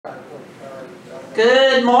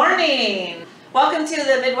Good morning. Welcome to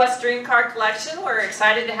the Midwest Dream Car Collection. We're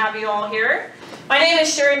excited to have you all here. My name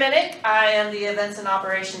is Sherry Minnick. I am the Events and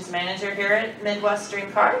Operations Manager here at Midwest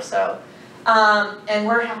Dream Car. And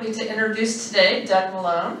we're happy to introduce today Doug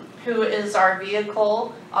Meloan, who is our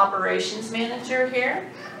Vehicle Operations Manager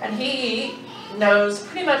here. And he knows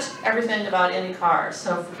pretty much everything about any car,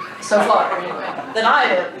 so far anyway, that I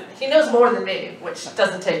have. He knows more than me, which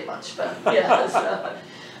doesn't take much, but yeah.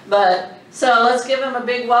 So let's give him a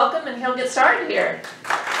big welcome and he'll get started here.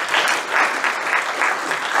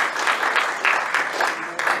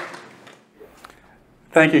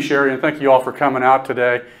 Thank you, Sherry, and thank you all for coming out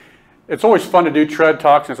today. It's always fun to do tread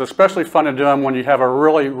talks, and it's especially fun to do them when you have a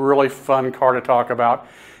really, really fun car to talk about.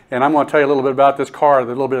 And I'm going to tell you a little bit about this car, a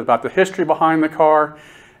little bit about the history behind the car,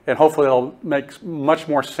 and hopefully it'll make much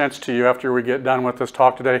more sense to you after we get done with this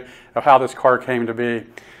talk today of how this car came to be.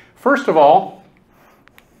 First of all,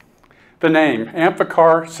 the name,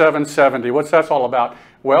 Amphicar 770. What's that all about?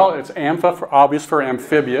 Well, it's ampha, obvious for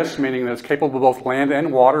amphibious, meaning that it's capable of both land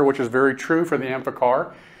and water, which is very true for the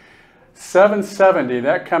Amphicar. 770,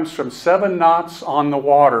 that comes from 7 knots on the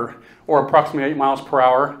water, or approximately 8 miles per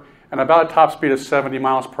hour, and about a top speed of 70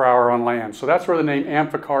 miles per hour on land. So that's where the name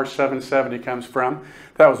Amphicar 770 comes from.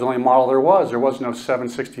 That was the only model there was. There was no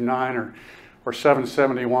 769 or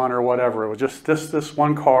 771 or whatever. It was just this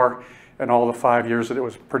one car in all the 5 years that it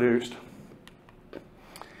was produced.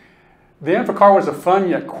 The Amphicar was a fun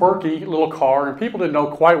yet quirky little car, and people didn't know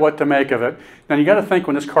quite what to make of it. Now you got to think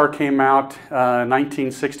when this car came out in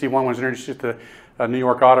 1961, when it was introduced at the New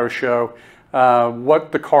York Auto Show,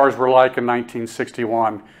 what the cars were like in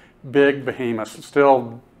 1961. Big behemoths,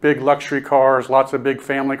 still big luxury cars, lots of big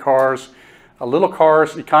family cars. Little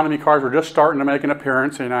cars, economy cars were just starting to make an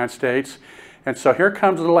appearance in the United States. And so here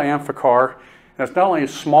comes a little Amphicar, and it's not only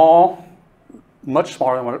small, much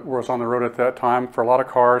smaller than what was on the road at that time for a lot of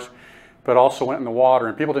cars, but also went in the water,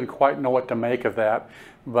 and people didn't quite know what to make of that.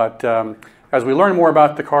 But as we learn more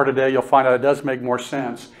about the car today, you'll find out it does make more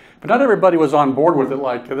sense. But not everybody was on board with it,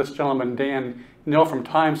 like this gentleman, Dan Neal from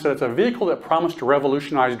Time, said it's a vehicle that promised to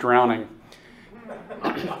revolutionize drowning.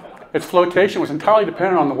 Its flotation was entirely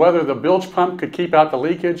dependent on whether the bilge pump could keep out the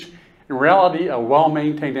leakage. In reality, a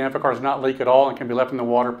well-maintained Amphicar does not leak at all and can be left in the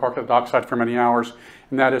water parked at the dockside for many hours,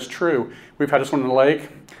 and that is true. We've had this one in the lake.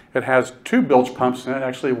 It has 2 bilge pumps in it,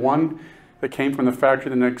 actually one that came from the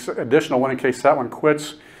factory, and an additional one in case that one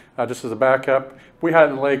quits, just as a backup. We had it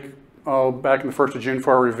in the lake back in the 1st of June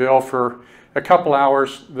for our reveal for a couple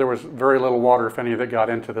hours. There was very little water, if any, that got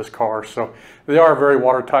into this car. So they are very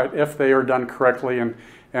watertight if they are done correctly and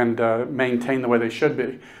maintained the way they should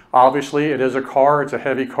be. Obviously, it is a car, it's a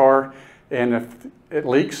heavy car, and if it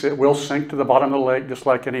leaks, it will sink to the bottom of the lake just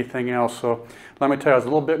like anything else. So let me tell you, I was a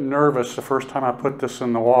little bit nervous the first time I put this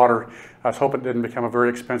in the water. I was hoping it didn't become a very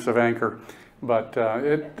expensive anchor. But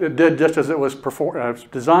it did just as it was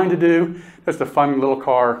designed to do. It's a fun little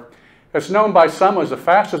car. It's known by some as the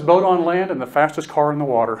fastest boat on land and the fastest car in the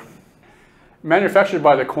water. Manufactured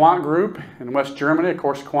by the Quant Group in West Germany. Of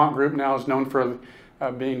course, Quant Group now is known for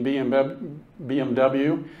being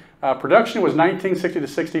BMW. Production was 1960 to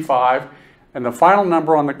 65. And the final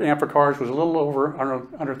number on the Amphicars was a little over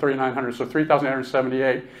under 3,900, so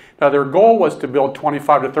 3,878. Now their goal was to build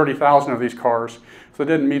 25 to 30,000 of these cars, so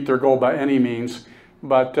they didn't meet their goal by any means.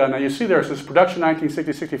 But now you see there, it says production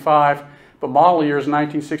 1960-65, but model years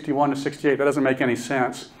 1961 to 68. That doesn't make any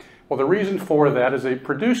sense. Well, the reason for that is they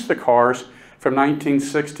produced the cars from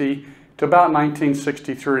 1960 to about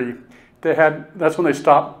 1963. That's when they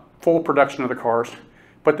stopped full production of the cars,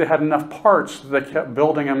 but they had enough parts that they kept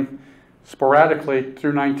building them sporadically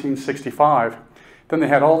through 1965. Then they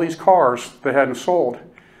had all these cars they hadn't sold.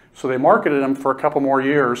 So they marketed them for a couple more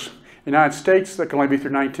years. In the United States, that can only be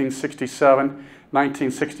through 1967.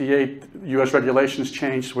 1968, U.S. regulations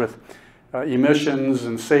changed with emissions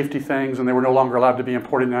and safety things, and they were no longer allowed to be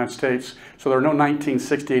imported in the United States. So there were no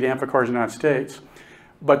 1968 Amphicars in the United States.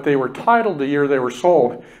 But they were titled the year they were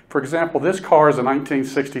sold. For example, this car is a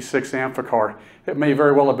 1966 Amphicar. It may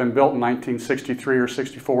very well have been built in 1963 or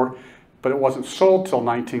 64, but it wasn't sold till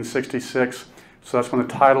 1966, so that's when the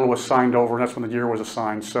title was signed over, and that's when the year was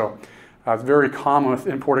assigned. So it's very common with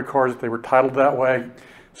imported cars that they were titled that way.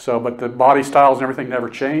 So, but the body styles and everything never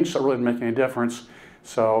changed, so it really didn't make any difference.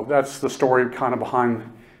 So that's the story kind of behind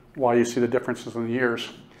why you see the differences in the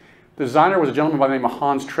years. The designer was a gentleman by the name of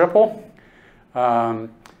Hans Trippel. A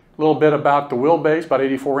little bit about the wheelbase, about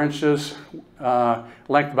 84 inches,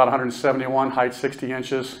 length about 171, height 60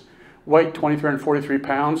 inches, weight 2,343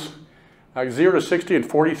 pounds. 0 to 60 in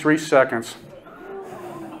 43 seconds.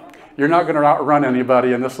 You're not going to outrun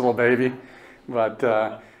anybody in this little baby,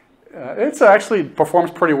 but It's actually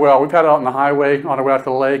performs pretty well. We've had it out on the highway on the way out to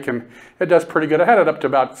the lake, and it does pretty good. I had it up to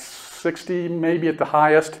about 60, maybe at the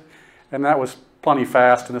highest, and that was plenty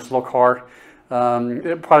fast in this little car.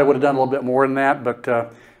 It probably would have done a little bit more than that, but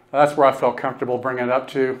that's where I felt comfortable bringing it up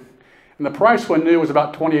to. And the price when new was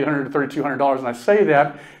about $2,800 to $3,200, and I say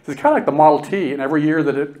that it's kind of like the Model T, and every year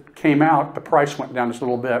that it came out, the price went down just a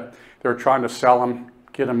little bit. They were trying to sell them,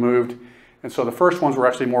 get them moved, and so the first ones were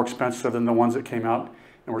actually more expensive than the ones that came out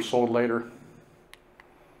and were sold later.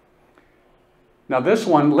 Now this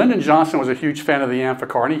one, Lyndon Johnson was a huge fan of the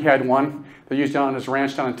Amphicar, and he had one that he used down on his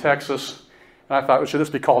ranch down in Texas. And I thought, well, should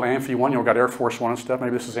this be called Amphi 1? You know, got Air Force One and stuff.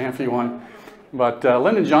 Maybe this is Amphi 1. But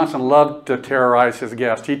Lyndon Johnson loved to terrorize his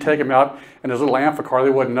guests. He'd take them out in his little Amphicar. They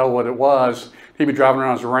wouldn't know what it was. He'd be driving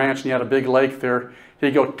around his ranch, and he had a big lake there.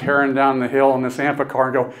 He'd go tearing down the hill in this Amphicar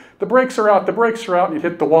and go, the brakes are out, the brakes are out. And he'd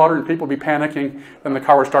hit the water, and people would be panicking. Then the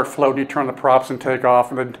car would start floating. He'd turn the props and take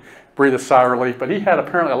off, and then breathe a sigh of relief. But he had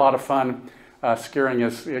apparently a lot of fun scaring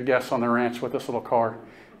his guests on the ranch with this little car.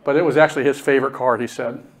 But it was actually his favorite car, he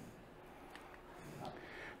said.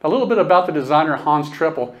 A little bit about the designer Hans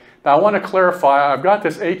Trippel. Now I want to clarify, I've got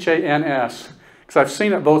this H-A-N-S, because I've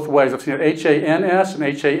seen it both ways. I've seen it H-A-N-S and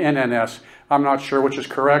H-A-N-N-S. I'm not sure which is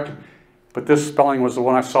correct, but this spelling was the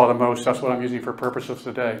one I saw the most. That's what I'm using for purposes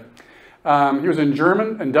today. He was a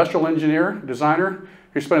German industrial engineer, designer,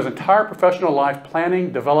 who spent his entire professional life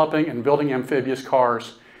planning, developing, and building amphibious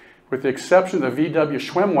cars. With the exception of the VW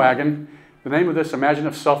Schwimmwagen, the name of this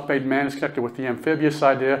imaginative self-made man is connected with the amphibious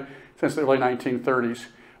idea since the early 1930s.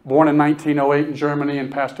 Born in 1908 in Germany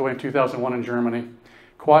and passed away in 2001 in Germany.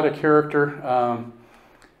 Quite a character.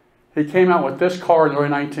 He came out with this car in the early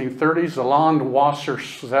 1930s, the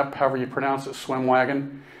Landwasser, however you pronounce it,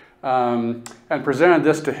 Schwimmwagen, and presented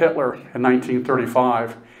this to Hitler in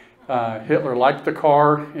 1935. Hitler liked the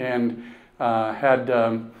car and had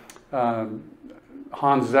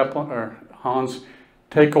Hans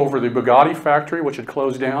take over the Bugatti factory, which had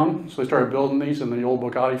closed down. So they started building these in the old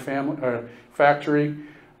Bugatti factory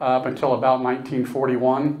up until about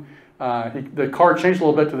 1941. The car changed a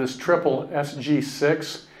little bit to this triple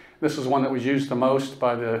SG6. This is one that was used the most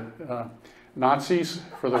by the Nazis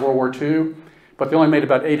for the World War II. But they only made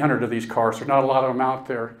about 800 of these cars. There's not a lot of them out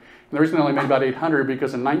there. And the reason they only made about 800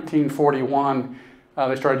 because in 1941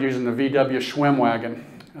 they started using the VW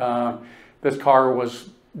Schwimmwagen. This car was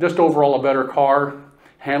just overall a better car,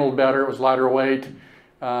 handled better, it was lighter weight,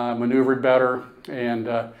 maneuvered better,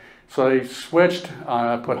 and so they switched,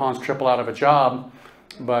 put Hans Trippel out of a job,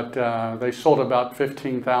 but they sold about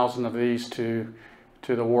 15,000 of these to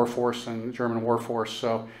the war force and the German war force.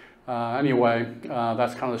 So anyway,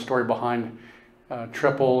 that's kind of the story behind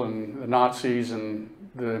Trippel and the Nazis and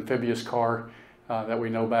the amphibious car that we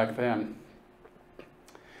know back then.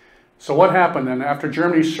 So what happened then? After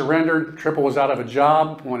Germany surrendered, Trippel was out of a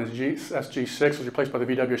job when his SG6 was replaced by the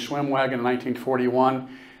VW Schwimmwagen in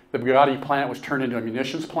 1941. The Bugatti plant was turned into a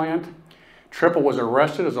munitions plant. Trippel was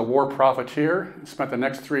arrested as a war profiteer and spent the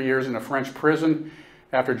next 3 years in a French prison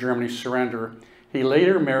after Germany's surrender. He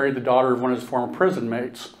later married the daughter of one of his former prison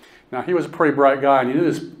mates. Now he was a pretty bright guy, and he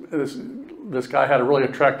knew this guy had a really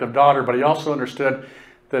attractive daughter, but he also understood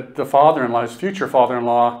that the father-in-law, his future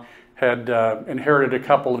father-in-law, had inherited a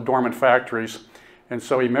couple of dormant factories. And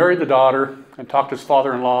so he married the daughter and talked his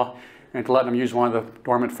father-in-law into letting him use one of the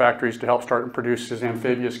dormant factories to help start and produce his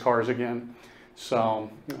amphibious cars again. So,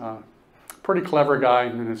 pretty clever guy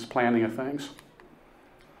in his planning of things.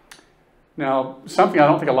 Now, something I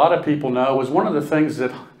don't think a lot of people know was one of the things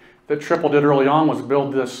that Trippel did early on was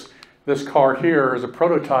build this car here as a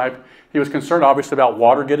prototype. He was concerned obviously about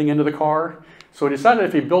water getting into the car. So he decided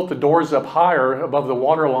if he built the doors up higher above the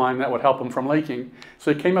water line, that would help him from leaking.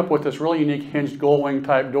 So he came up with this really unique hinged gull wing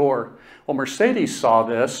type door. Well, Mercedes saw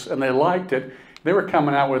this and they liked it. They were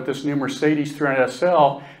coming out with this new Mercedes 300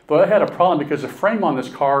 SL, but they had a problem because the frame on this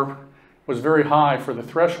car was very high for the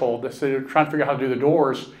threshold. So they were trying to figure out how to do the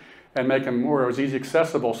doors and make them where it was easy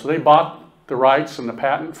accessible. So they bought the rights and the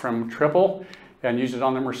patent from Trippel and used it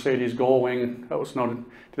on the Mercedes gull wing. That was known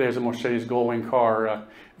today as a Mercedes gull wing car.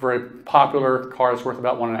 Very popular car that's worth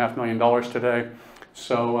about $1.5 million today.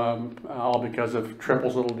 So all because of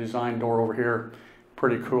Trippel's little design door over here.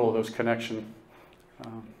 Pretty cool, those connections.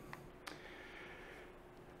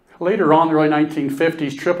 Later on in the early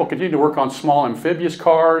 1950s, Trippel continued to work on small amphibious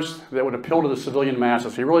cars that would appeal to the civilian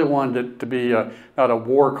masses. He really wanted it to be not a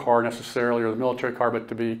war car necessarily or the military car, but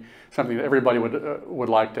to be something that everybody would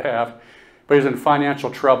like to have. But he was in financial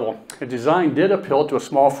trouble. His design did appeal to a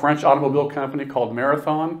small French automobile company called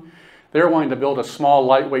Marathon. They were wanting to build a small,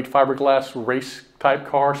 lightweight fiberglass race-type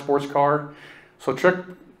car, sports car. So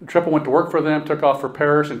Triple went to work for them, took off for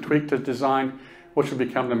Paris, and tweaked his design, which would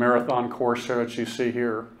become the Marathon Corsair that you see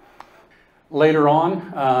here. Later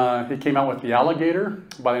on, he came out with the Alligator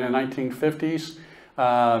by the 1950s.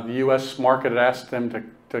 The U.S. market had asked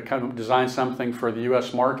them to kind of design something for the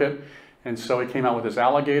U.S. market, and so he came out with his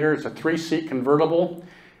Alligator. It's a 3-seat convertible.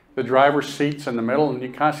 The driver's seat's in the middle, and you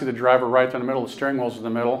kind of see the driver right in the middle. The steering wheel's in the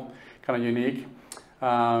middle, kind of unique.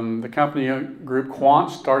 The company group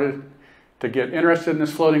Quant started to get interested in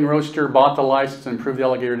this floating roadster, bought the license, and improved the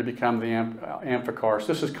Alligator to become the Amphicar. So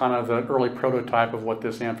this is kind of the early prototype of what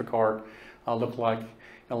this Amphicar looked like in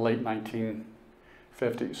the late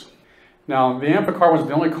 1950s. Now, the Amphicar was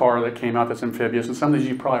the only car that came out that's amphibious, and some of these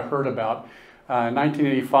you've probably heard about. In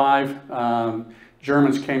 1985,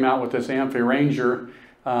 Germans came out with this Amphi Ranger.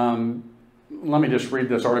 Let me just read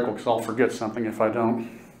this article because I'll forget something if I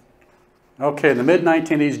don't. Okay, in the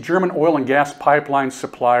mid-1980s, German oil and gas pipeline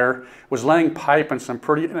supplier was laying pipe in some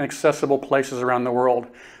pretty inaccessible places around the world.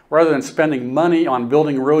 Rather than spending money on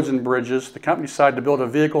building roads and bridges, the company decided to build a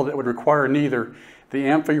vehicle that would require neither. The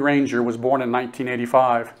Amphi Ranger was born in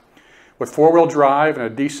 1985. With 4-wheel drive and a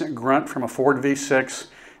decent grunt from a Ford V6,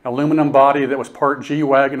 an aluminum body that was part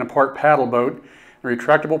G-Wagon and part paddle boat, and a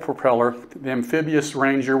retractable propeller, the amphibious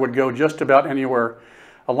Ranger would go just about anywhere.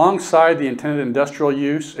 Alongside the intended industrial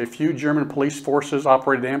use, a few German police forces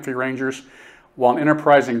operated Amphi Rangers, while an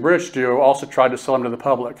enterprising British duo also tried to sell them to the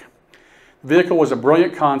public. The vehicle was a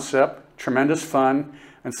brilliant concept, tremendous fun,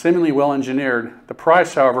 and seemingly well engineered. The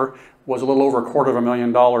price, however, was a little over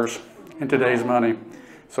 $250,000 in today's money.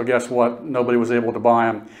 So guess what? Nobody was able to buy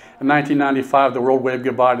them. In 1995, the world waved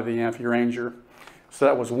goodbye to the Amphi Ranger. So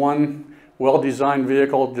that was one well-designed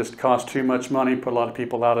vehicle, just cost too much money, put a lot of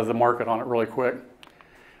people out of the market on it really quick.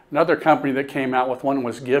 Another company that came out with one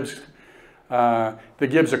was Gibbs. The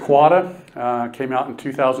Gibbs Aquata came out in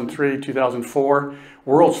 2003, 2004.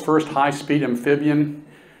 World's first high-speed amphibian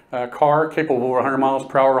car, capable of over 100 miles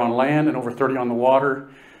per hour on land and over 30 on the water.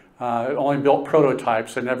 It only built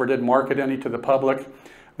prototypes. It never did market any to the public.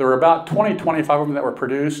 There were about 20, 25 of them that were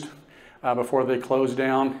produced before they closed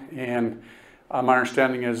down, and my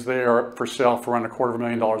understanding is they are up for sale for around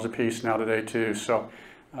 $250,000 a piece now today too. So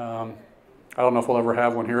I don't know if we'll ever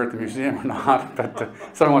have one here at the museum or not, but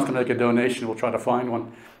if someone wants to make a donation, we'll try to find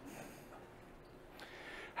one.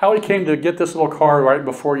 How we came to get this little car right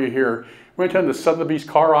before you here. We went to the Sotheby's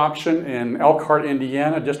car auction in Elkhart,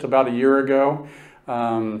 Indiana just about a year ago.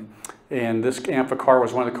 And this Amphicar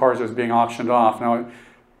was one of the cars that was being auctioned off. Now,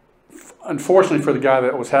 unfortunately for the guy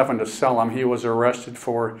that was having to sell them, he was arrested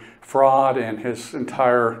for fraud, and his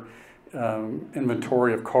entire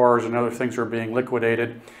inventory of cars and other things were being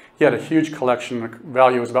liquidated. He had a huge collection. The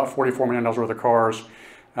value was about $44 million worth of cars.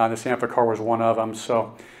 This Amphicar was one of them.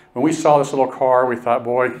 So when we saw this little car, we thought,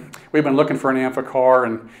 boy, we've been looking for an Amphicar,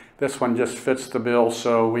 and this one just fits the bill.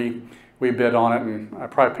 So we bid on it, and I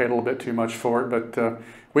probably paid a little bit too much for it, but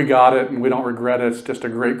we got it, and we don't regret it. It's just a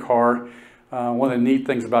great car. One of the neat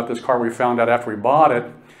things about this car we found out after we bought it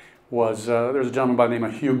was there's a gentleman by the name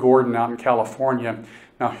of Hugh Gordon out in California.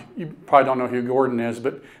 Now, you probably don't know who Gordon is,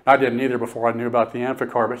 but I didn't either before I knew about the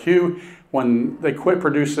Amphicar. But Hugh, when they quit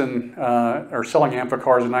producing or selling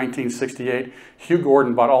Amphicars in 1968, Hugh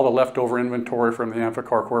Gordon bought all the leftover inventory from the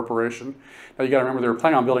Amphicar Corporation. Now, you got to remember, they were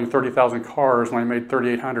planning on building 30,000 cars when they made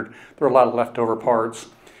 3,800. There were a lot of leftover parts.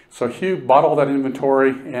 So Hugh bought all that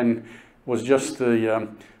inventory and was just the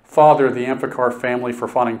father of the Amphicar family for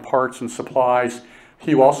finding parts and supplies.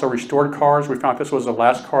 Hugh also restored cars. We found this was the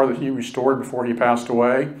last car that he restored before he passed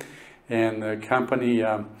away. And the company,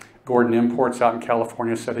 Gordon Imports out in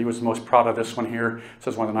California, said he was most proud of this one here. It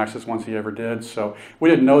says one of the nicest ones he ever did. So we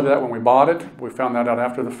didn't know that when we bought it. We found that out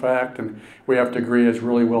after the fact, and we have to agree it's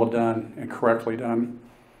really well done and correctly done.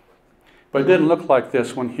 But it didn't look like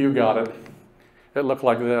this when Hugh got it. It looked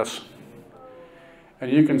like this.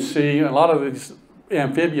 And you can see a lot of these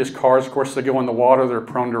amphibious cars, of course, they go in the water, they're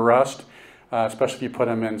prone to rust. Especially if you put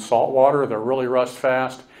them in salt water, they're really rust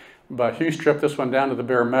fast. But Hugh stripped this one down to the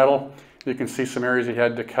bare metal. You can see some areas he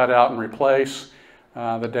had to cut out and replace.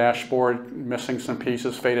 The dashboard missing some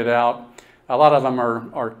pieces, faded out. A lot of them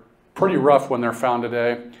are pretty rough when they're found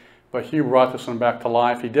today. But Hugh brought this one back to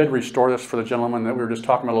life. He did restore this for the gentleman that we were just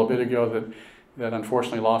talking about a little bit ago that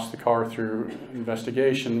unfortunately lost the car through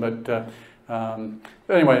investigation. But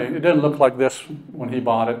anyway, it didn't look like this when he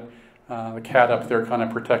bought it. The cat up there kind of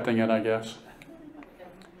protecting it, I guess.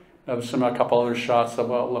 Now there's a couple other shots of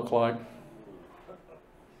what it looked like.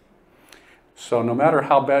 So no matter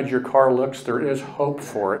how bad your car looks, there is hope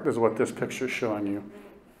for it, is what this picture is showing you.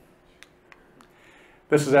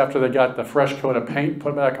 This is after they got the fresh coat of paint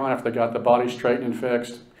put back on, after they got the body straightened and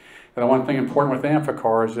fixed. And the one thing important with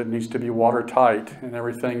Amphicar is it needs to be watertight, and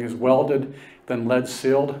everything is welded, then lead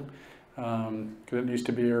sealed, because it needs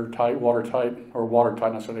to be airtight, watertight, or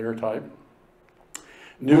watertight, not necessarily airtight.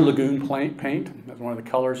 New Lagoon paint, that's one of the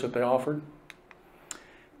colors that they offered.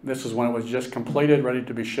 This is when it was just completed, ready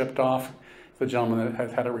to be shipped off. The gentleman that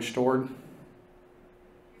had had it restored.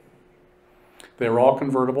 They were all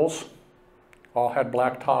convertibles, all had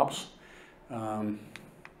black tops. Came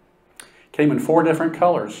in 4 different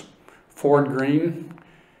colors: Ford green,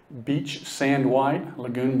 beach sand white,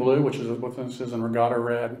 lagoon blue, which is what this is, and regatta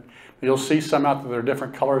red. You'll see some out there that are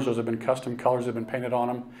different colors. Those have been custom colors that have been painted on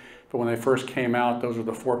them. But when they first came out, those were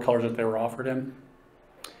the 4 colors that they were offered in.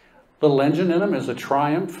 Little engine in them is a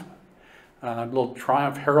Triumph. Little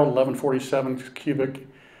Triumph Herald 1147 cubic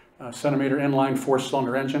centimeter inline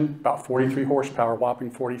 4-cylinder engine, about 43 horsepower, whopping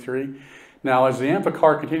 43. Now, as the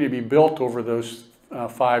Amphicar continued to be built over those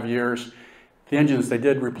 5 years, the engines, they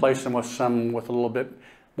did replace them with some with a little bit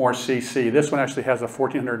more cc. This one actually has a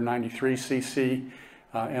 1493 cc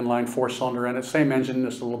inline 4-cylinder in it. Same engine,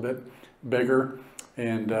 just a little bit bigger,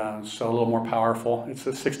 and so a little more powerful. It's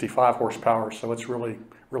a 65 horsepower, so it's really,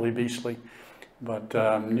 really beastly. But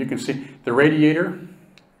you can see the radiator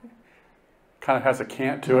kind of has a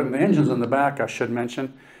cant to it, and the engine's in the back, I should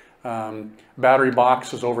mention. Battery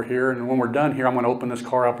box is over here, and when we're done here, I'm going to open this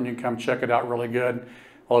car up and you can come check it out really good.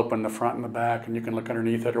 I'll open the front and the back, and you can look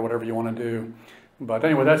underneath it or whatever you want to do. But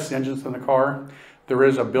anyway, that's the engines in the car. There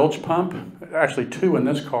is a bilge pump, actually 2 in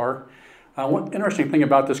this car. One interesting thing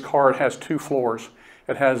about this car, it has 2 floors.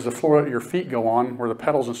 It has the floor that your feet go on, where the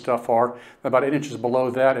pedals and stuff are. About 8 inches below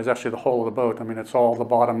that is actually the hull of the boat. I mean, it's all the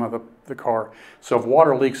bottom of the car. So if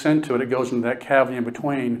water leaks into it, it goes into that cavity in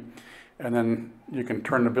between, and then you can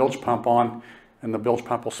turn the bilge pump on, and the bilge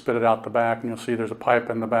pump will spit it out the back, and you'll see there's a pipe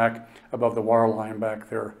in the back above the water line back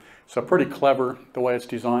there. So pretty clever the way it's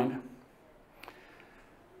designed.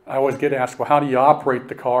 I always get asked, well, how do you operate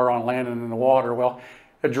the car on land and in the water? Well,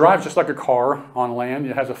 it drives just like a car on land.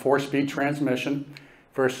 It has a 4-speed transmission,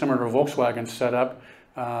 very similar to a Volkswagen setup.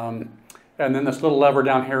 And then this little lever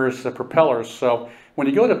down here is the propellers. So when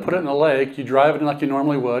you go to put it in the lake, you drive it in like you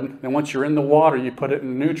normally would. Then once you're in the water, you put it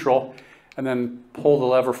in neutral and then pull the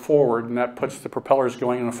lever forward, and that puts the propellers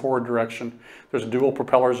going in a forward direction. There's dual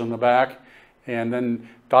propellers in the back, and then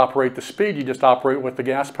to operate the speed, you just operate with the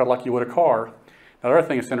gas pedal like you would a car. Now, the other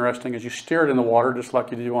thing that's interesting is you steer it in the water just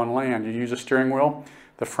like you do on land. You use a steering wheel.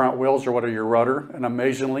 The front wheels are what are your rudder, and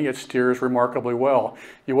amazingly, it steers remarkably well.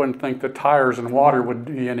 You wouldn't think that tires in water would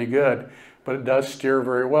be any good, but it does steer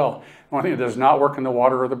very well. The only thing that does not work in the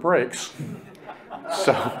water are the brakes.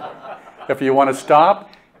 So if you want to stop,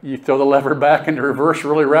 you throw the lever back into reverse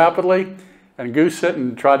really rapidly and goose it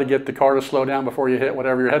and try to get the car to slow down before you hit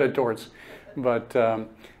whatever you're headed towards. But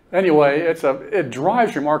anyway, it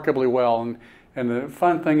drives remarkably well. And the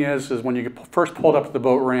fun thing is when you first pulled up to the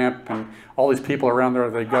boat ramp and all these people around there,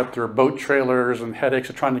 they got their boat trailers and headaches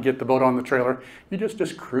of trying to get the boat on the trailer. You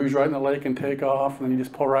just cruise right in the lake and take off, and then you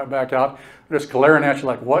just pull right back out. They're just glaring at you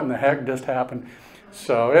like, what in the heck just happened?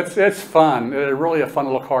 So it's fun. It's really a fun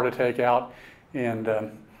little car to take out and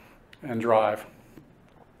drive.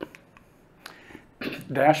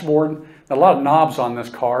 Dashboard, a lot of knobs on this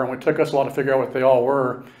car, and it took us a while to figure out what they all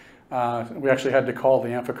were. We actually had to call the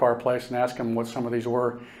Amphicar place and ask them what some of these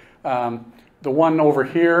were. The one over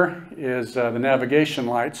here is the navigation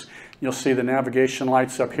lights. You'll see the navigation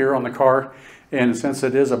lights up here on the car, and since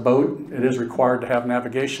it is a boat, it is required to have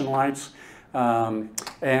navigation lights and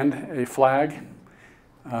a flag.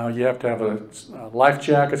 You have to have life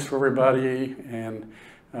jackets for everybody and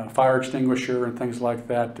fire extinguisher and things like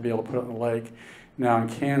that to be able to put it in the lake. Now in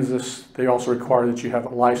Kansas, they also require that you have a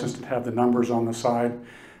license to have the numbers on the side.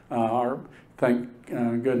 Thank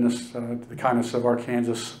goodness, the kindness of our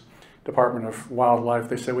Kansas Department of Wildlife,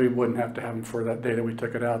 they said we wouldn't have to have them for that day that we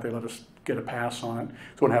took it out. They let us get a pass on it. So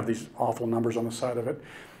we wouldn't have these awful numbers on the side of it.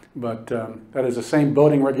 But that is the same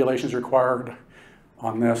boating regulations required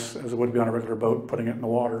on this as it would be on a regular boat, putting it in the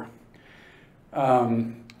water.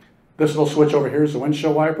 This little switch over here is the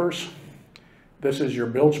windshield wipers. This is your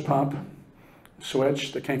bilge pump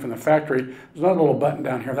switch that came from the factory. There's another little button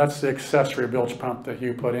down here. That's the accessory bilge pump that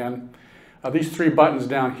you put in. These 3 buttons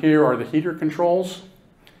down here are the heater controls.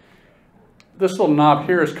 This little knob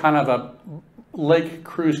here is kind of a lake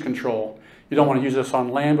cruise control. You don't want to use this on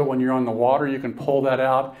land, but when you're on the water, you can pull that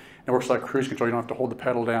out. It works like cruise control. You don't have to hold the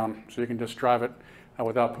pedal down, so you can just drive it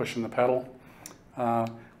without pushing the pedal.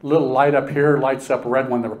 Little light up here lights up red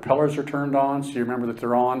when the propellers are turned on, so you remember that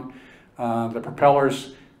they're on. The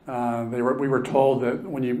propellers, we were told that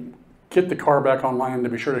when you get the car back on land to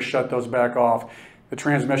be sure to shut those back off. The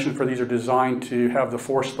transmission for these are designed to have the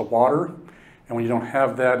force of the water, and when you don't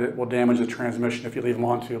have that, it will damage the transmission if you leave them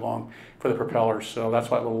on too long for the propellers. So that's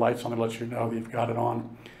why the little lights on there lets you know that you've got it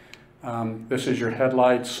on. This is your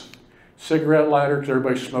headlights, cigarette lighter, because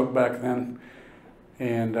everybody smoked back then,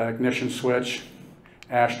 and ignition switch,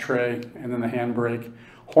 ashtray, and then the handbrake.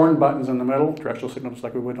 Horn buttons in the middle, directional signals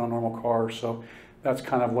like we would on normal cars. So that's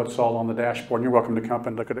kind of what's all on the dashboard. And you're welcome to come up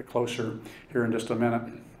and look at it closer here in just a minute.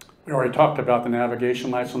 We already talked about the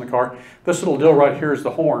navigation lights on the car. This little deal right here is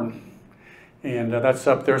the horn. And that's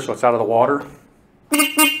up there, so it's out of the water.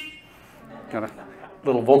 Got a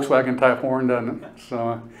little Volkswagen type horn, doesn't it?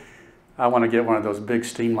 So I want to get one of those big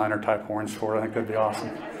Steamliner type horns for it. I think that'd be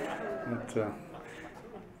awesome. But,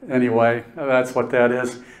 anyway, that's what that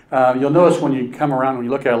is. You'll notice when you come around, when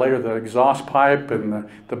you look at it later, the exhaust pipe and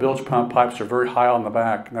the bilge pump pipes are very high on the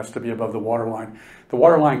back, and that's to be above the water line. The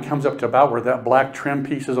water line comes up to about where that black trim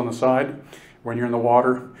piece is on the side when you're in the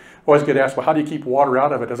water. Always get asked, well, how do you keep water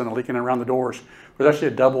out of it? Doesn't it leak in around the doors? There's actually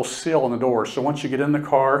a double seal on the doors. So once you get in the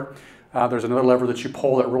car, there's another lever that you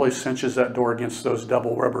pull that really cinches that door against those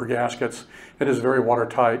double rubber gaskets. It is very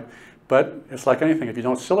watertight, but it's like anything. If you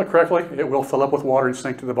don't seal it correctly, it will fill up with water and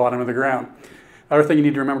sink to the bottom of the ground. Other thing you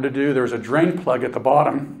need to remember to do, there's a drain plug at the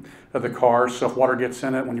bottom of the car, so if water gets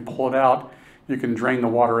in it, when you pull it out, you can drain the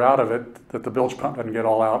water out of it, that the bilge pump doesn't get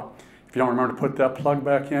all out. If you don't remember to put that plug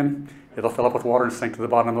back in, it'll fill up with water and sink to the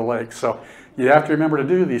bottom of the lake. So you have to remember to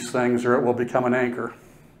do these things or it will become an anchor.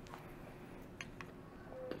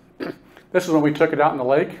 This is when we took it out in the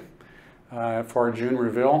lake for our June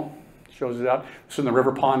reveal. Shows it out. This is in the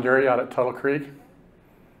river pond area out at Tuttle Creek.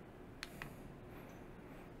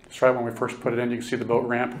 It's right when we first put it in. You can see the boat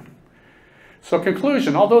ramp. So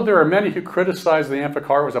conclusion, although there are many who criticize the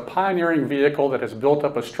Amphicar, it was a pioneering vehicle that has built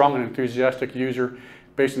up a strong and enthusiastic user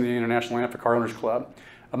based in the International Amphicar Owners Club.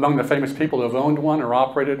 Among the famous people who have owned one or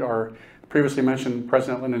operated are previously mentioned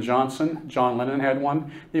President Lyndon Johnson. John Lennon had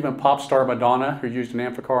one. Even pop star Madonna, who used an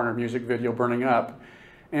Amphicar in her music video Burning Up.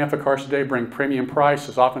 Amphicars today bring premium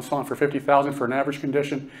prices, often selling for $50,000 for an average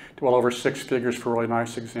condition to well over 6 figures for a really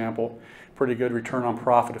nice example. Pretty good return on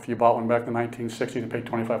profit if you bought one back in the 1960s and paid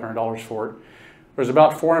 $2,500 for it. There's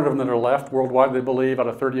about 400 of them that are left worldwide, they believe, out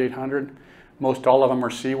of 3,800. Most all of them are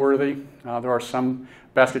seaworthy. There are some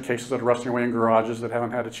basket cases that are rusting away in garages that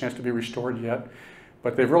haven't had a chance to be restored yet.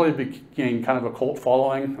 But they've really gained kind of a cult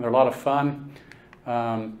following, and they're a lot of fun.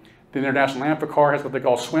 The International Amphicar has what they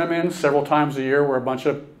call swim-ins several times a year where a bunch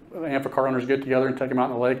of Amphicar owners get together and take them out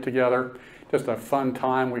in the lake together. Just a fun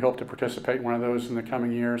time. We hope to participate in one of those in the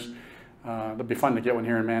coming years. It'd be fun to get one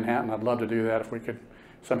here in Manhattan. I'd love to do that if we could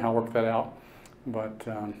somehow work that out. But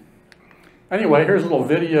anyway, here's a little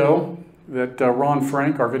video that Ron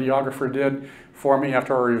Frank, our videographer, did for me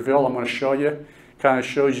after our reveal. I'm going to show you. Kind of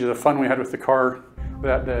shows you the fun we had with the car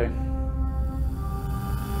that day.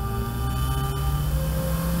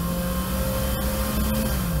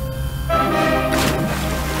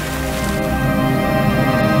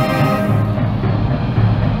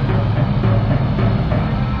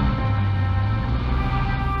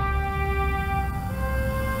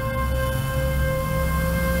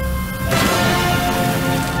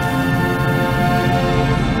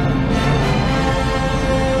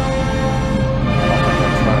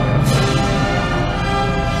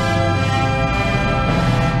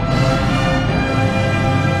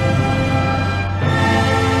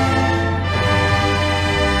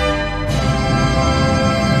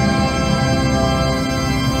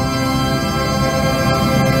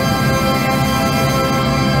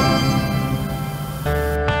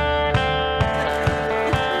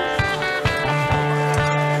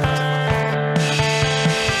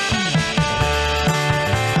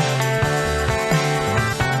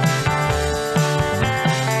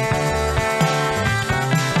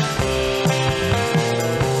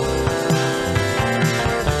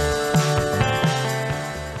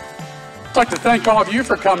 I'd like to thank all of you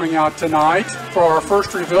for coming out tonight for our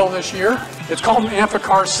first reveal this year. It's called an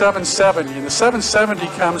Amphicar 770, and the 770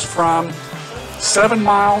 comes from 7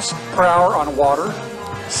 miles per hour on water,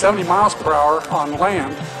 70 miles per hour on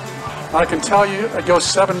land. I can tell you it goes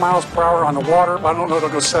 7 miles per hour on the water, but I don't know if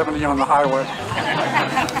it'll go 70 on the highway.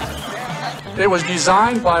 It was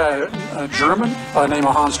designed by a German by the name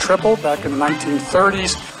of Hans Trippel back in the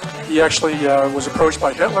 1930s. He actually was approached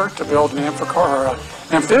by Hitler to build an Amphicar,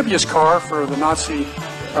 amphibious car for the Nazi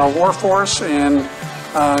war force, and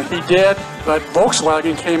he did, but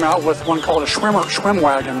Volkswagen came out with one called a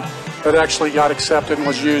Schwimmwagen that actually got accepted and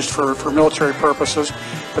was used for military purposes.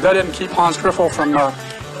 But that didn't keep Hans Trippel from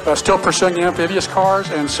still pursuing amphibious cars,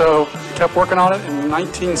 and so he kept working on it. In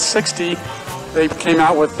 1960, they came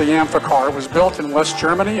out with the Amphicar. It was built in West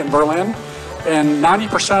Germany, in Berlin, and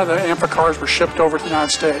 90% of the Amphicars were shipped over to the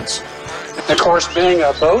United States. And of course, being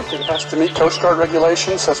a boat, it has to meet Coast Guard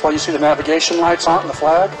regulations. That's why you see the navigation lights on it and the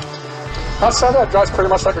flag. Outside that, it drives pretty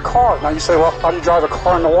much like a car. Now you say, well, how do you drive a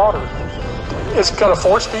car in the water? It's got a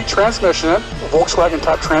 4-speed transmission in it, a Volkswagen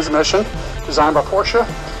type transmission, designed by Porsche,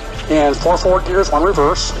 and 4 forward gears, 1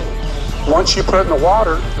 reverse. Once you put it in the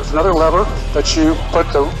water, there's another lever that you put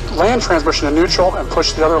the land transmission in neutral and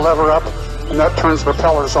push the other lever up, and that turns the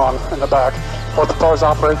propellers on in the back. Both the propellers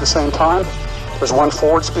operate at the same time. There's 1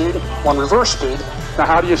 forward speed, 1 reverse speed. Now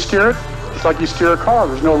how do you steer it? It's like you steer a car.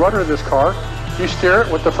 There's no rudder to this car. You steer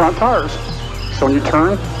it with the front tires. So when you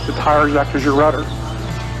turn, the tires act as your rudder.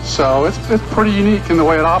 So it's pretty unique in the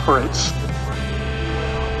way it operates.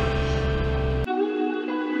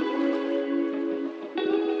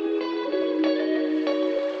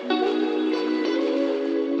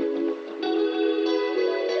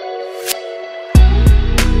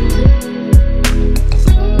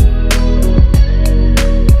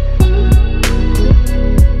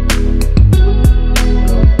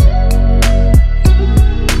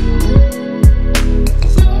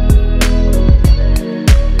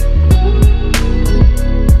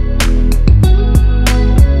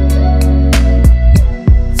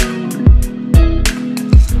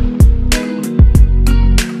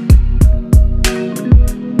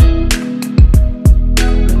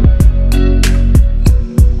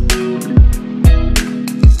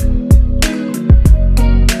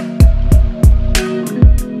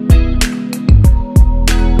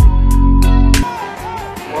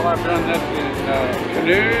 I've done this in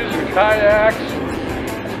canoes and kayaks,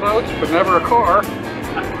 boats, but never a car.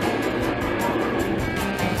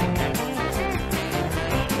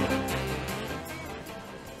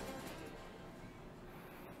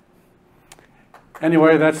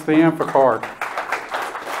 Anyway, that's the Amphicar.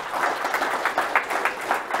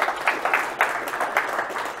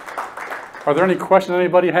 Are there any questions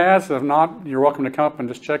anybody has? If not, you're welcome to come up and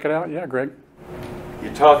just check it out. Yeah, Greg?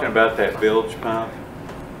 You're talking about that bilge pump.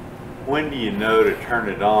 When do you know to turn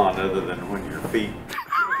it on other than when your feet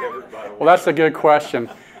covered by water? Well, that's a good question.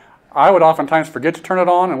 I would oftentimes forget to turn it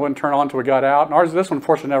on and wouldn't turn it on until we got out. And this one,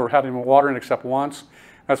 unfortunately, never had any water in it except once.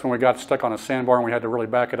 That's when we got stuck on a sandbar and we had to really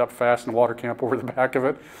back it up fast and water came up over the back of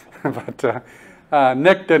it. But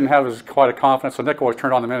Nick didn't have quite a confidence, so Nick always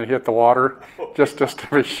turned on the minute he hit the water, just to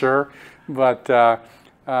be sure. But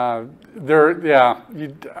and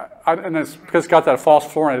it's because it's got that false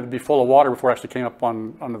floor in it, it'd be full of water before it actually came up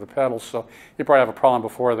under the pedals. So you probably have a problem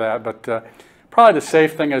before that. But probably the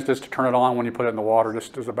safe thing is just to turn it on when you put it in the water,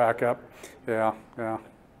 just as a backup. Yeah.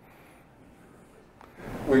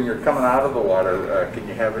 When you're coming out of the water, can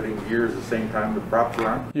you have it in gears at the same time the props are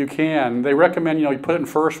on? You can. They recommend, you put it in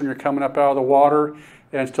first when you're coming up out of the water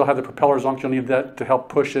and still have the propellers on. You'll need that to help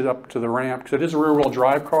push it up to the ramp because it is a rear-wheel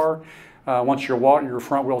drive car. Once your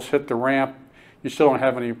front wheels hit the ramp, you still don't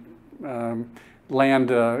have any land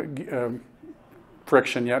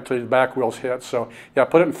friction yet until the back wheels hit. So yeah,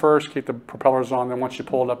 put it in first, keep the propellers on, then once you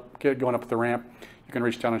pull it up, get going up the ramp, you can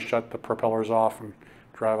reach down and shut the propellers off and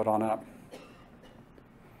drive it on up.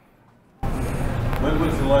 When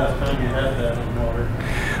was the last time you had that in the water?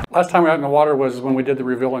 Last time we had it in the water was when we did the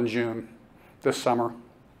reveal in June, this summer.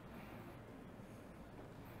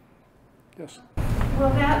 Yes?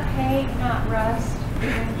 Will that paint not rust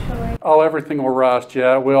eventually? Oh, everything will rust,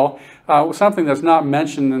 yeah, it will. Something that's not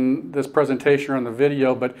mentioned in this presentation or in the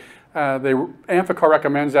video, but Amphicar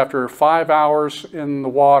recommends after 5 hours in the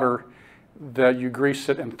water that you grease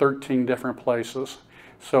it in 13 different places.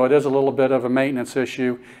 So it is a little bit of a maintenance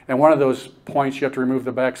issue, and one of those points you have to remove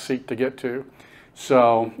the back seat to get to.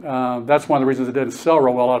 So that's one of the reasons it didn't sell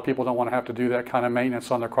real well. A lot of people don't want to have to do that kind of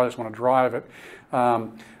maintenance on their car, they just want to drive it.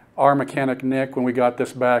 Our mechanic, Nick, when we got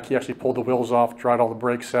this back, he actually pulled the wheels off, dried all the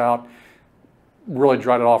brakes out, really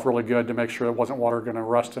dried it off really good to make sure it wasn't water going to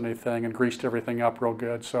rust anything, and greased everything up real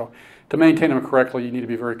good. So to maintain them correctly, you need to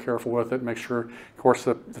be very careful with it. Make sure, of course,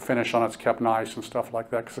 the finish on it's kept nice and stuff like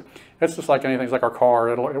that. Because it's just like anything. It's like our car.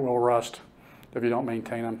 It will rust if you don't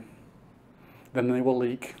maintain them. Then they will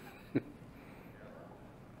leak.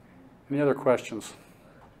 Any other questions?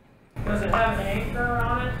 Does it have an anchor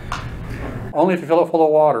on it? Only if you fill it full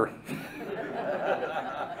of water.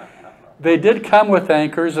 They did come with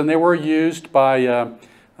anchors, and they were used by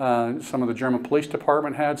some of the German police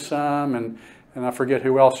department had some, and I forget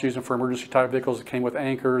who else used them for emergency type vehicles that came with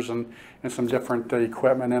anchors and some different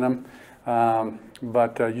equipment in them.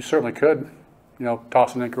 But you certainly could,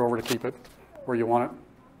 toss an anchor over to keep it where you want it.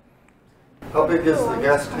 How big is the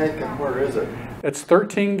gas tank and where is it? It's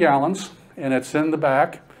 13 gallons, and it's in the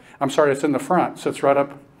back. I'm sorry, it's in the front. It sits right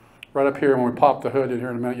up here. When we pop the hood in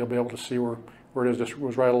here in a minute, you'll be able to see where it is. Just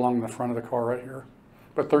was right along the front of the car right here.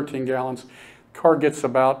 But 13 gallons. Car gets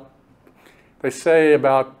about, they say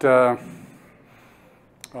about, I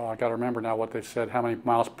got to remember now what they said, how many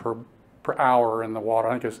miles per hour in the water.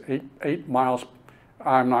 I think it's 8 miles.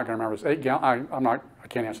 I'm not going to remember. It's 8 gallons. I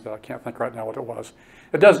can't answer that. I can't think right now what it was.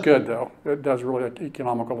 It does good though. It does really an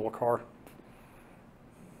economical little car.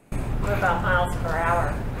 What about miles per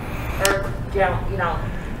hour? Or, you know,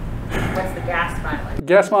 what's the gas mileage?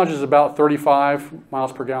 Gas mileage is about 35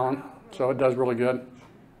 miles per gallon, so it does really good.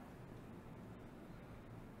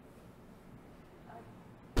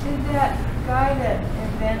 Did that guy that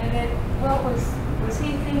invented it, was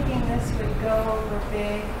he thinking this would go over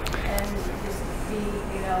big and just be,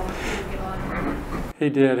 you know, take it on? He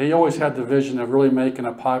did. He always had the vision of really making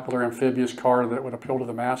a popular amphibious car that would appeal to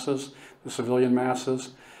the masses, the civilian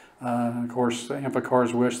masses. Of course, the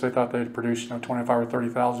Amphicar's wish, they thought they'd produce 25 or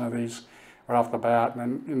 30,000 of these right off the bat,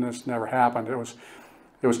 and this never happened. It was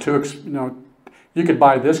too, you could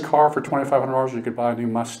buy this car for $2,500, you could buy a new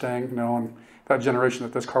Mustang, and that generation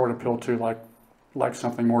that this car would appeal to, like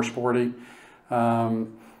something more sporty. The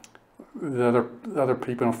other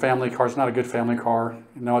people, family cars, not a good family car.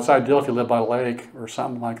 It's ideal if you live by a lake or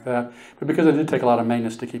something like that, but because it did take a lot of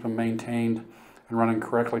maintenance to keep them maintained and running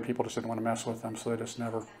correctly, people just didn't want to mess with them, so they just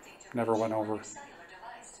never went over. Is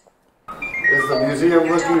the museum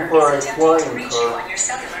looking for a flying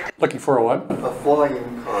car? Looking for a what? A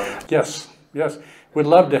flying car. Yes. We'd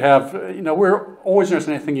love to have, we're always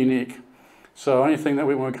interested in anything unique. So anything that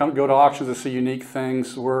when we go to auctions to see unique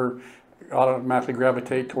things, we're automatically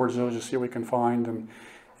gravitate towards those to see what we can find. And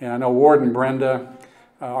I know Ward and Brenda,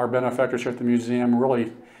 our benefactors here at the museum,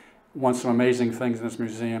 really want some amazing things in this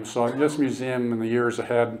museum. So this museum in the years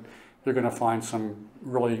ahead, you're going to find some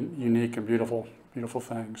really unique and beautiful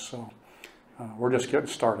things. So we're just getting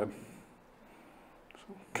started.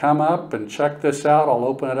 So come up and check this out. I'll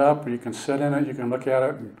open it up. You can sit in it. You can look at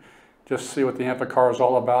it and just see what the Amphicar is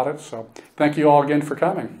all about. So thank you all again for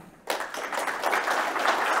coming.